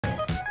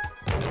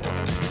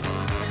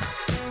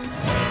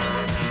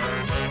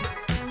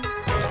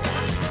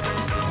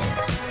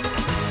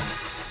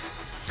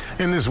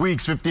In this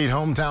week's 58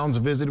 Hometowns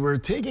Visit, we're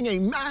taking a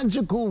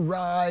magical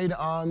ride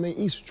on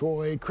the East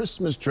Troy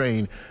Christmas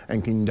train.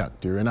 And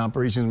conductor and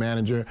operations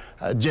manager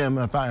Jim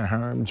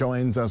Fireharm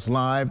joins us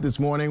live this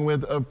morning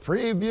with a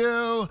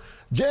preview.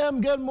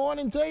 Jim, good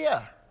morning to you.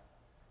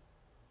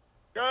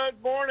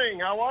 Good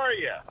morning. How are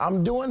you?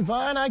 I'm doing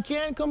fine. I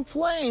can't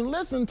complain.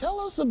 Listen, tell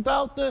us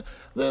about the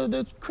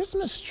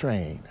Christmas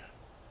train.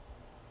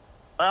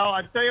 Well,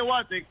 I tell you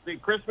what, the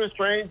Christmas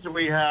trains,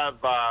 we have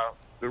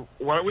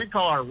what we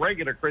call our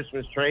regular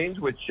Christmas trains,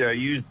 which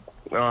use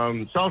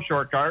South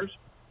Shore cars,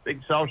 big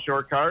South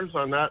Shore cars,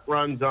 and that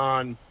runs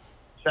on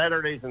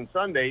Saturdays and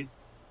Sundays.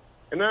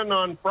 And then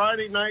on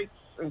Friday nights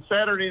and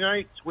Saturday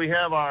nights, we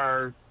have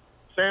our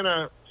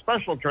Santa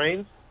special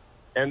trains,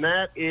 and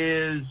that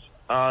is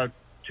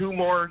two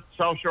more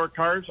South Shore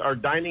cars, our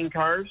dining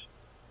cars,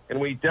 and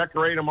we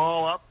decorate them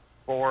all up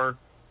for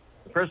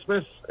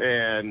Christmas,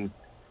 and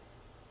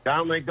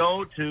down they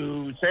go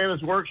to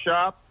Santa's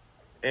workshop,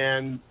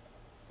 and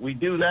we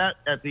do that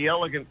at the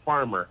Elegant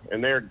Farmer,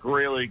 and they're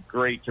really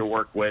great to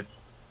work with,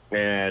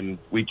 and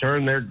we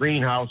turn their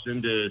greenhouse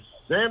into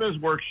Santa's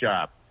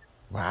workshop.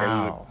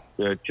 Wow.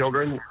 And the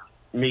children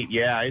meet.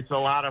 Yeah, it's a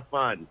lot of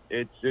fun.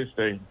 It's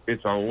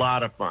a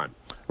lot of fun.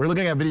 We're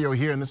looking at video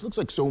here, and this looks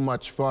like so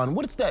much fun.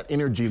 What is that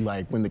energy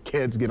like when the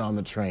kids get on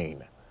the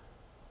train?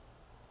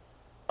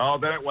 Oh,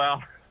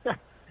 well,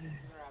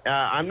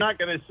 I'm not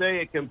going to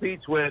say it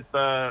competes with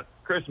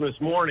Christmas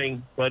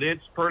morning, but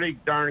it's pretty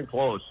darn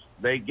close.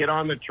 They get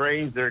on the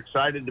trains. They're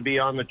excited to be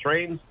on the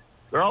trains.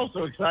 They're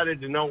also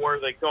excited to know where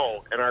they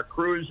go. And our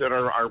crews and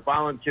our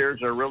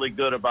volunteers are really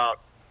good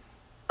about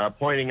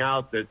pointing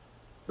out that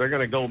they're going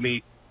to go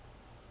meet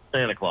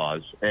Santa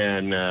Claus.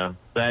 And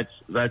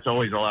that's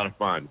always a lot of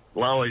fun.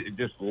 Well,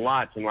 just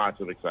lots and lots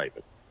of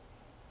excitement.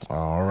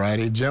 All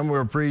righty, Jim, we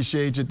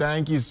appreciate you.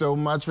 Thank you so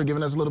much for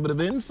giving us a little bit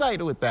of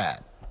insight with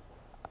that.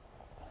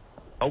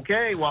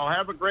 Okay, well,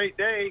 have a great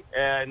day,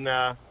 and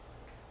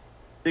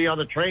see you on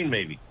the train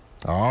maybe.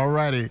 All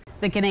righty.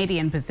 The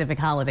Canadian Pacific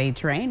Holiday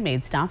Train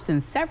made stops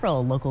in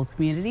several local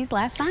communities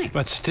last night.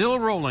 But still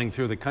rolling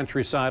through the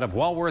countryside of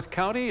Walworth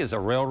County is a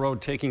railroad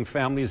taking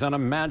families on a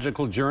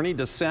magical journey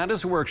to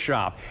Santa's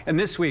workshop. And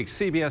this week's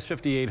CBS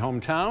 58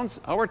 Hometowns,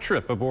 our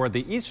trip aboard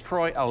the East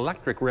Troy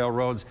Electric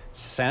Railroad's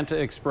Santa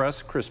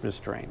Express Christmas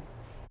train.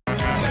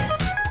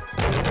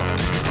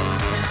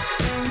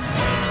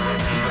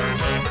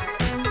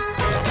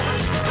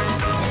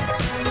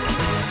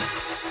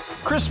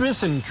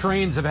 Christmas and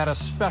trains have had a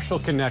special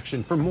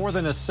connection for more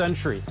than a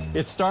century.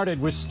 It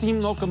started with steam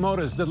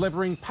locomotives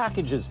delivering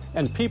packages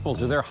and people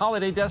to their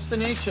holiday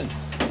destinations.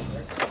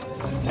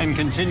 And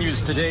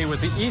continues today with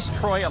the East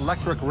Troy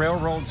Electric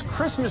Railroad's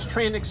Christmas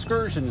train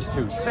excursions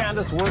to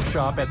Santa's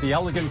workshop at the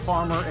Elegant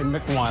Farmer in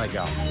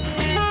Mukwonago.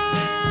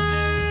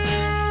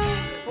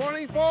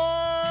 24,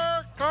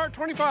 car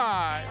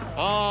 25.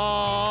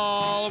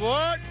 All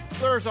aboard.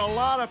 There's a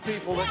lot of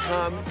people that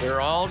come.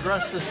 They're all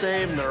dressed the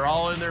same. They're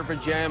all in their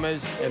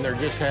pajamas, and they're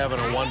just having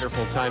a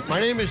wonderful time. My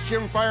name is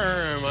Jim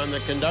Fireharm. I'm the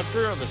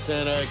conductor of the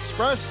Santa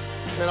Express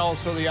and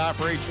also the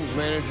operations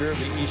manager of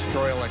the East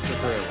Troy Electric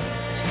Railroad.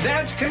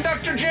 That's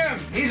Conductor Jim.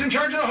 He's in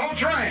charge of the whole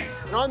train.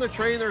 And on the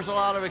train, there's a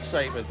lot of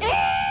excitement.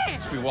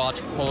 We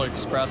watch Polar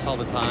Express all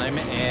the time,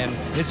 and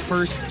his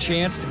first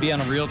chance to be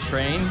on a real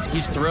train,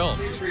 he's thrilled.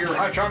 For your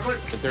hot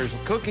chocolate? There's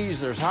cookies,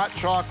 there's hot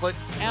chocolate.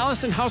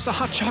 Allison, how's the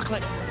hot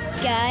chocolate?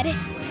 Good.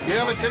 You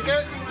have a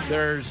ticket?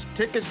 There's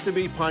tickets to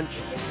be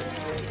punched.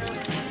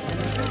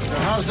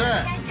 How's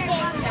that?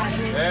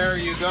 There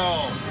you go.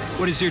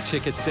 What does your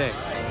ticket say?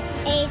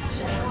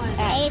 HF.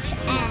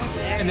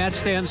 And that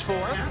stands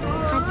for?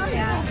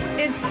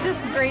 It's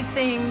just great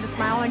seeing the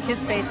smile on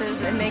kids'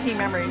 faces and making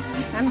memories.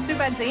 I'm Sue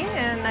Bedzine,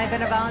 and I've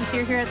been a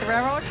volunteer here at the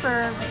railroad for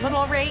a little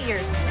over 8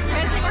 years.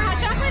 Ready for hot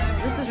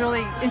chocolate? This is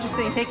really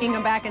interesting, taking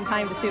them back in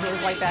time to see what it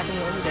was like back in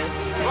the olden days.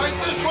 Right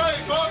this way,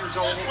 folks,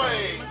 this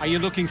way. Are you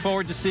looking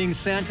forward to seeing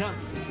Santa?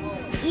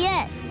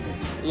 Yes.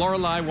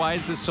 Lorelei, why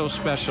is this so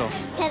special?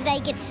 Because I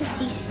get to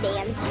see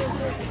Santa.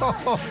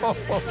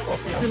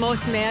 It's the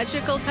most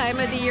magical time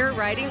of the year,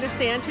 riding the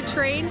Santa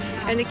train,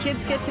 and the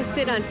kids get to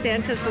sit on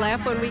Santa's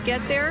lap when we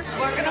get there.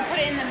 We're going to put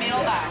it in the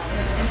mailbox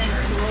and then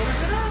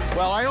close it up.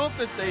 Well, I hope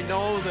that they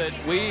know that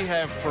we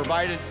have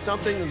provided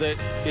something that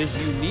is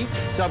unique,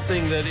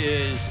 something that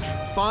is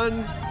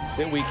fun,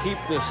 that we keep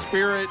the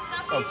spirit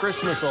of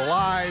Christmas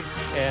alive,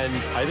 and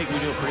I think we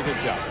do a pretty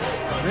good job.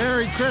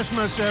 Merry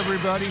Christmas,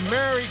 everybody.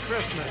 Merry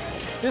Christmas.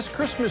 This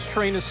Christmas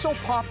train is so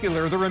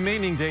popular, the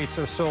remaining dates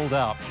are sold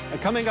out. And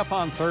coming up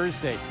on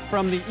Thursday,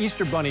 from the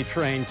Easter Bunny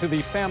train to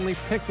the family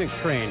picnic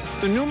train,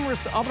 the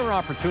numerous other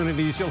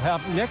opportunities you'll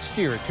have next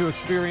year to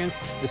experience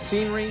the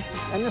scenery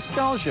and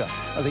nostalgia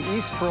of the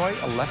East Troy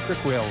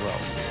Electric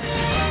Railroad.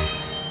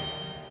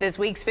 This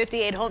week's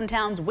 58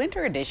 Hometowns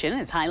Winter Edition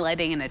is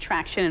highlighting an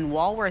attraction in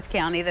Walworth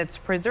County that's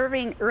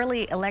preserving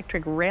early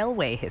electric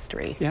railway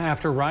history. Yeah,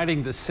 after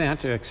riding the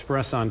Santa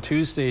Express on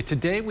Tuesday,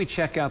 today we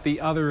check out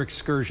the other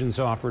excursions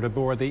offered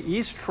aboard the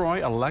East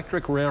Troy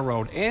Electric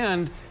Railroad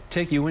and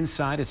take you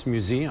inside its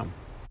museum.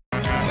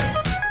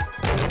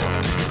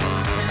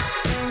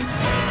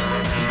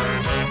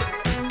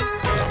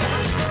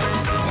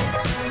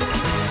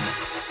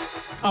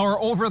 Our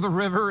over the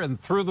river and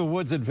through the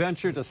woods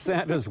adventure to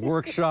Santa's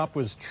workshop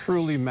was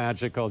truly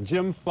magical.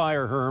 Jim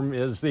Fireherm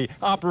is the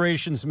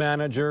operations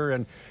manager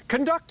and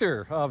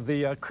conductor of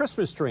the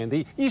Christmas train,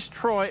 the East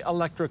Troy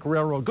Electric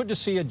Railroad. Good to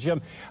see you,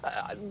 Jim.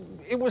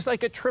 It was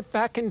like a trip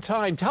back in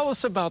time. Tell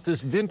us about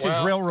this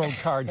vintage railroad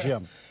car,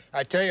 Jim.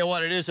 I tell you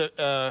what, it is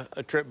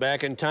a trip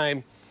back in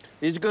time.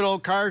 These good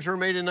old cars were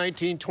made in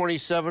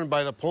 1927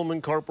 by the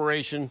Pullman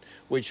Corporation,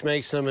 which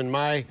makes them, in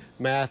my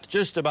math,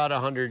 just about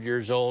 100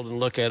 years old.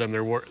 And look at them,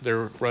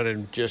 they're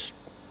running just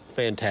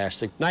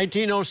fantastic.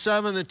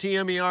 1907, the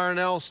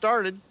TMER&L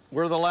started.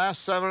 We're the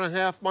last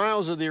 7.5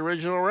 miles of the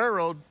original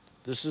railroad.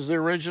 This is the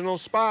original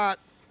spot,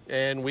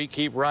 and we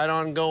keep right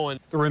on going.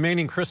 The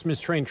remaining Christmas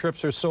train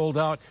trips are sold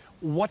out.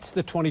 What's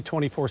the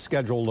 2024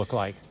 schedule look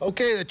like?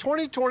 Okay, the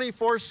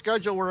 2024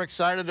 schedule we're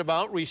excited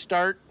about. We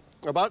start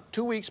about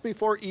 2 weeks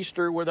before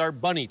Easter with our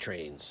bunny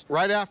trains.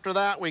 Right after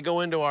that, we go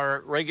into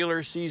our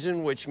regular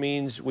season, which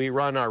means we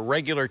run our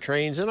regular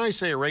trains. And I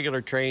say regular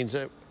trains,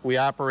 we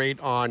operate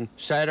on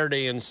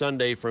Saturday and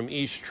Sunday from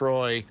East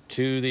Troy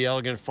to the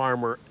Elegant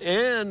Farmer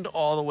and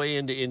all the way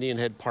into Indian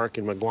Head Park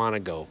in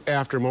McGuanago.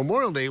 After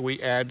Memorial Day,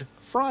 we add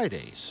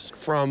Fridays.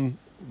 From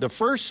the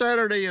first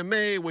Saturday in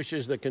May, which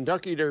is the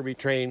Kentucky Derby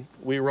train,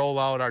 we roll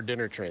out our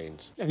dinner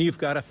trains. And you've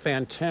got a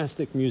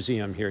fantastic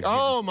museum here, Jim.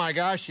 Oh my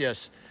gosh,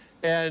 yes.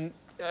 And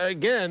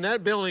again,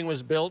 that building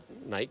was built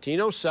in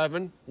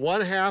 1907.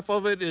 One half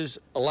of it is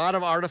a lot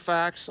of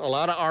artifacts, a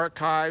lot of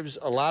archives,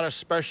 a lot of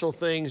special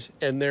things,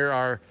 and there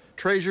are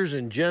treasures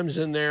and gems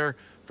in there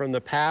from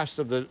the past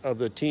of the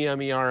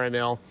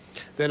TMER&L.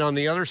 Then on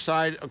the other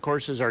side, of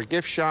course, is our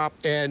gift shop.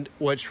 And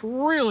what's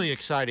really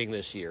exciting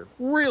this year,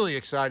 really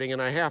exciting,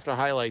 and I have to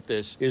highlight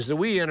this, is the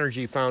We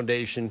Energy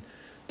Foundation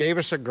gave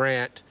us a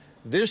grant.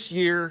 This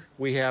year,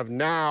 we have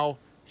now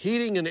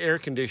heating and air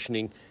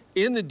conditioning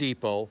in the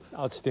depot.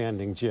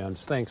 Outstanding, Jim.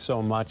 Thanks so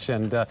much.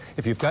 And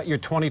if you've got your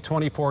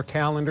 2024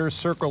 calendar,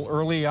 circle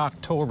early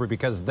October,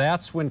 because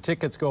that's when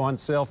tickets go on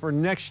sale for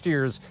next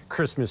year's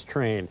Christmas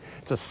train.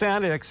 It's a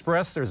Santa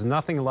Express. There's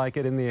nothing like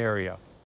it in the area.